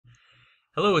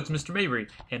Hello, it's Mr. Mabry,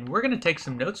 and we're going to take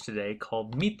some notes today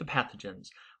called Meet the Pathogens.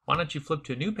 Why don't you flip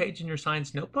to a new page in your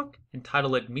science notebook,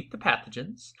 entitle it Meet the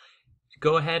Pathogens.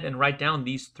 Go ahead and write down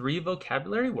these 3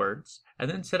 vocabulary words,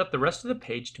 and then set up the rest of the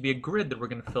page to be a grid that we're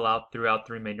going to fill out throughout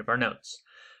the remainder of our notes.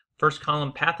 First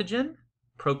column, pathogen,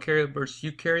 prokaryote versus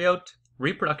eukaryote,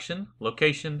 reproduction,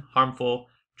 location, harmful,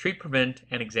 treat, prevent,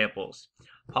 and examples.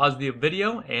 Pause the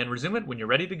video and resume it when you're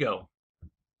ready to go.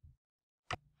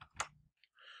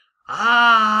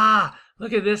 Ah,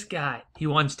 look at this guy. He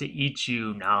wants to eat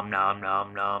you. Nom, nom,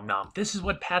 nom, nom, nom. This is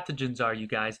what pathogens are, you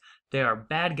guys. They are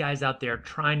bad guys out there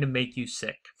trying to make you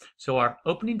sick. So our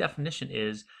opening definition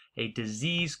is a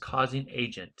disease-causing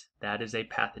agent. That is a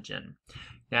pathogen.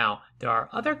 Now, there are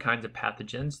other kinds of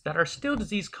pathogens that are still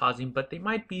disease-causing, but they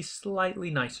might be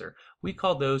slightly nicer. We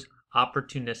call those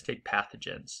opportunistic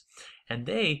pathogens. And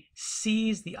they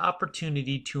seize the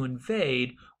opportunity to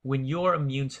invade when your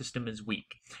immune system is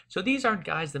weak. So these aren't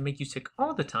guys that make you sick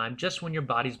all the time, just when your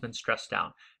body's been stressed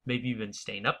out. Maybe you've been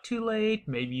staying up too late,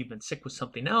 maybe you've been sick with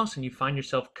something else, and you find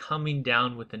yourself coming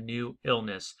down with a new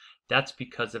illness. That's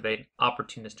because of an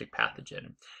opportunistic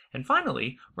pathogen. And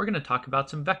finally, we're going to talk about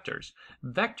some vectors.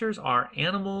 Vectors are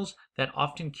animals that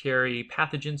often carry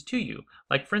pathogens to you.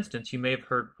 Like, for instance, you may have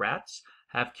heard rats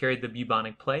have carried the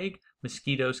bubonic plague,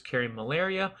 mosquitoes carry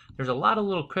malaria. There's a lot of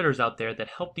little critters out there that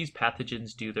help these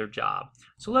pathogens do their job.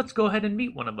 So let's go ahead and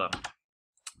meet one of them.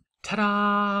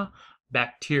 Ta-da!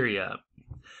 Bacteria.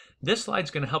 This slide's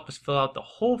going to help us fill out the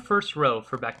whole first row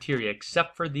for bacteria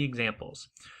except for the examples.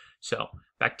 So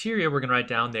bacteria, we're going to write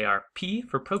down they are P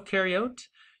for prokaryote.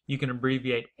 You can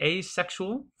abbreviate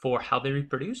asexual for how they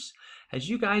reproduce. As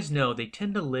you guys know, they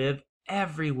tend to live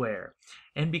everywhere.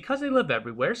 And because they live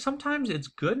everywhere, sometimes it's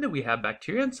good that we have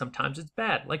bacteria and sometimes it's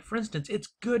bad. Like, for instance, it's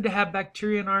good to have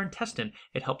bacteria in our intestine.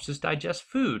 It helps us digest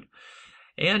food.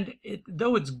 And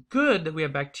though it's good that we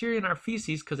have bacteria in our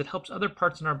feces because it helps other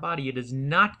parts in our body, it is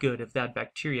not good if that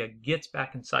bacteria gets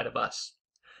back inside of us.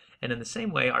 And in the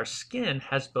same way, our skin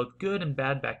has both good and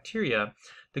bad bacteria.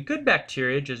 The good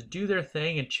bacteria just do their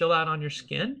thing and chill out on your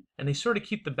skin, and they sort of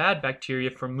keep the bad bacteria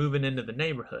from moving into the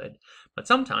neighborhood. But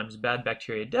sometimes bad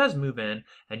bacteria does move in,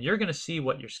 and you're going to see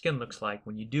what your skin looks like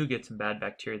when you do get some bad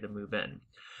bacteria that move in.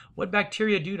 What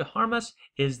bacteria do to harm us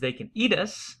is they can eat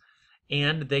us,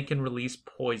 and they can release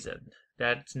poison.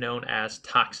 That's known as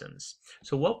toxins.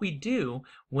 So what we do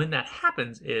when that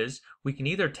happens is we can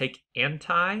either take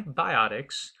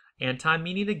antibiotics. Anti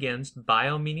meaning against,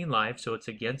 bio meaning live, so it's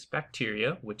against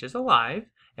bacteria, which is alive,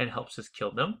 and helps us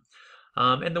kill them.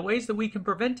 And the ways that we can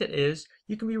prevent it is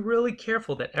you can be really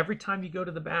careful that every time you go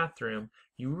to the bathroom,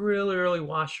 you really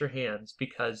wash your hands,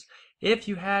 because if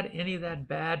you had any of that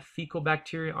bad fecal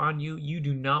bacteria on you, you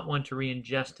do not want to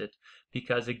re-ingest it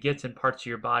because it gets in parts of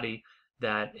your body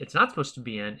that it's not supposed to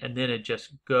be in, and then it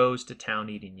just goes to town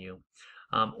eating you.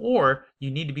 Or you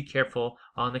need to be careful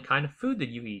on the kind of food that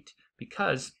you eat,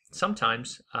 because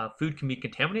sometimes food can be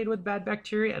contaminated with bad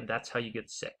bacteria, and that's how you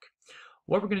get sick.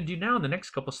 What we're going to do now in the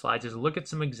next couple slides is look at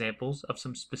some examples of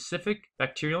some specific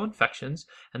bacterial infections,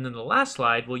 and then the last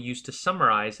slide we'll use to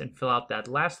summarize and fill out that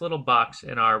last little box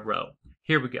in our row.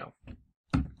 Here we go.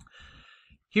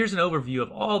 Here's an overview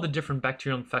of all the different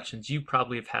bacterial infections you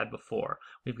probably have had before.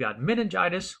 We've got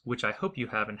meningitis, which I hope you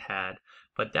haven't had,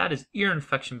 but that is ear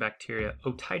infection bacteria,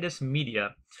 otitis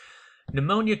media.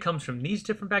 Pneumonia comes from these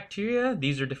different bacteria.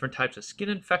 These are different types of skin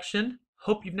infection.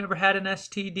 Hope you've never had an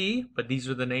STD, but these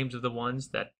are the names of the ones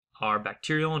that are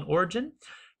bacterial in origin.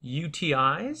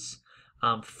 UTIs,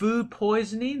 food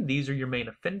poisoning, these are your main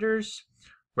offenders.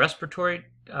 Respiratory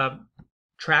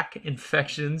tract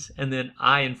infections, and then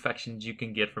eye infections you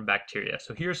can get from bacteria.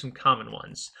 So here are some common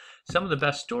ones. Some of the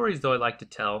best stories, though, I like to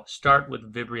tell start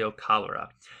with Vibrio cholera.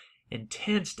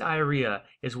 Intense diarrhea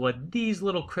is what these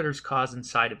little critters cause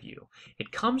inside of you.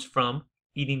 It comes from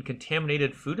eating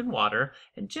contaminated food and water,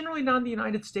 and generally not in the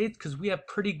United States because we have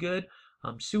pretty good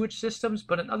sewage systems,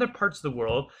 but in other parts of the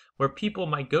world where people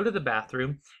might go to the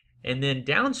bathroom and then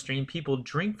downstream people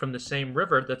drink from the same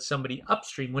river that somebody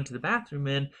upstream went to the bathroom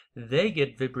in, they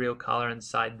get Vibrio cholera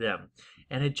inside them.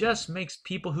 And it just makes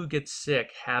people who get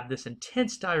sick have this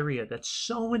intense diarrhea that's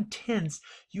so intense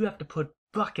you have to put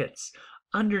buckets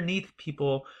underneath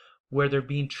people where they're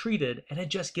being treated, and it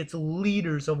just gets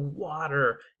liters of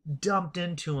water dumped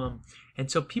into them. And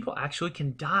so people actually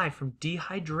can die from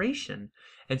dehydration.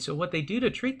 And so what they do to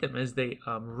treat them is they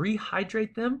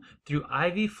rehydrate them through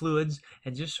IV fluids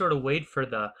and just sort of wait for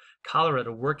the cholera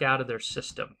to work out of their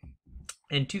system.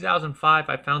 In 2005,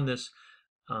 I found this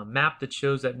map that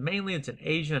shows that mainly it's in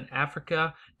Asia and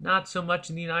Africa, not so much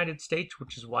in the United States,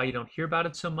 which is why you don't hear about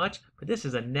it so much. But this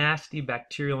is a nasty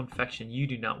bacterial infection you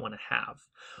do not want to have.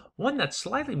 One that's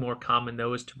slightly more common,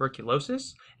 though, is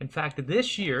tuberculosis. In fact,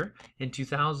 this year, in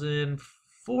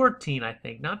 2014, I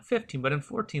think, not 15, but in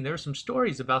 14, there were some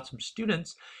stories about some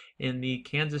students in the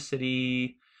Kansas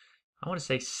City, I want to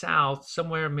say south,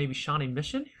 somewhere maybe Shawnee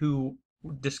Mission, who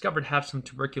discovered have some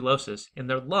tuberculosis in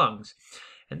their lungs.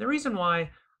 And the reason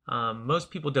why most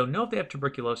people don't know if they have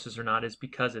tuberculosis or not is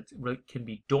because it can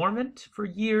be dormant for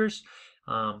years.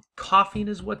 Coughing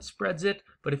is what spreads it,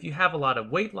 but if you have a lot of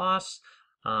weight loss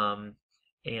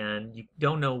and you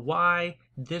don't know why,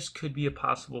 this could be a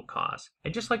possible cause.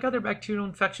 And just like other bacterial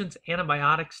infections,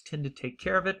 antibiotics tend to take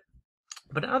care of it.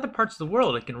 But in other parts of the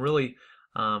world, it can really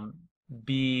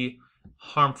be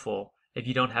harmful if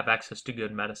you don't have access to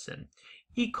good medicine.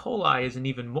 E. coli is an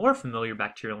even more familiar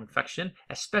bacterial infection,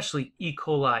 especially E.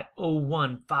 coli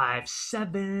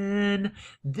 0157.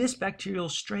 This bacterial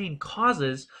strain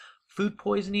causes food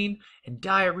poisoning and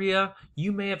diarrhea.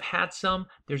 You may have had some.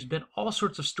 There's been all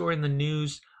sorts of stories in the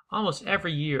news almost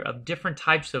every year of different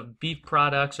types of beef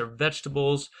products or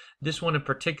vegetables. This one in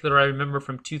particular, I remember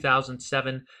from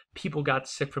 2007, people got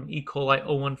sick from E. coli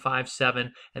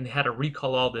 0157 and they had to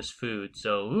recall all this food.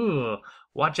 So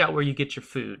watch out where you get your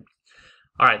food.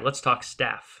 All right, let's talk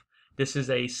staph. This is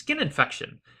a skin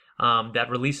infection that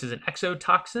releases an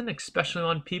exotoxin, especially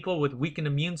on people with weakened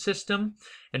immune system.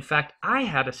 In fact, I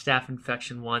had a staph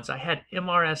infection once. I had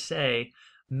MRSA,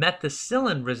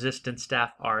 methicillin-resistant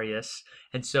Staph aureus,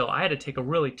 and so I had to take a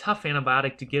really tough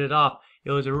antibiotic to get it off.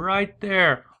 It was right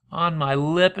there on my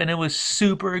lip, and it was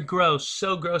super gross.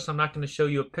 So gross, I'm not going to show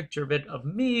you a picture of it of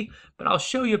me, but I'll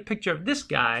show you a picture of this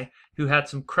guy who had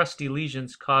some crusty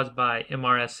lesions caused by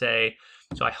MRSA.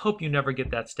 So I hope you never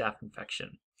get that staph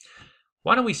infection.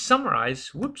 Why don't we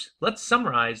summarize, let's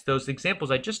summarize those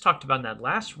examples I just talked about in that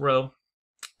last row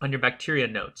on your bacteria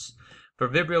notes. For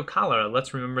Vibrio cholera,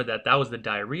 let's remember that that was the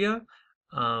diarrhea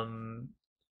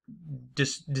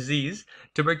disease.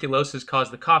 Tuberculosis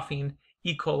caused the coughing,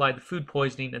 E. coli, the food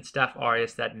poisoning, and Staph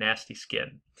aureus, that nasty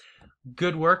skin.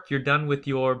 Good work, you're done with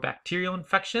your bacterial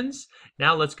infections.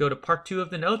 Now let's go to part 2 of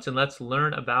the notes and let's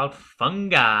learn about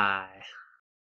fungi.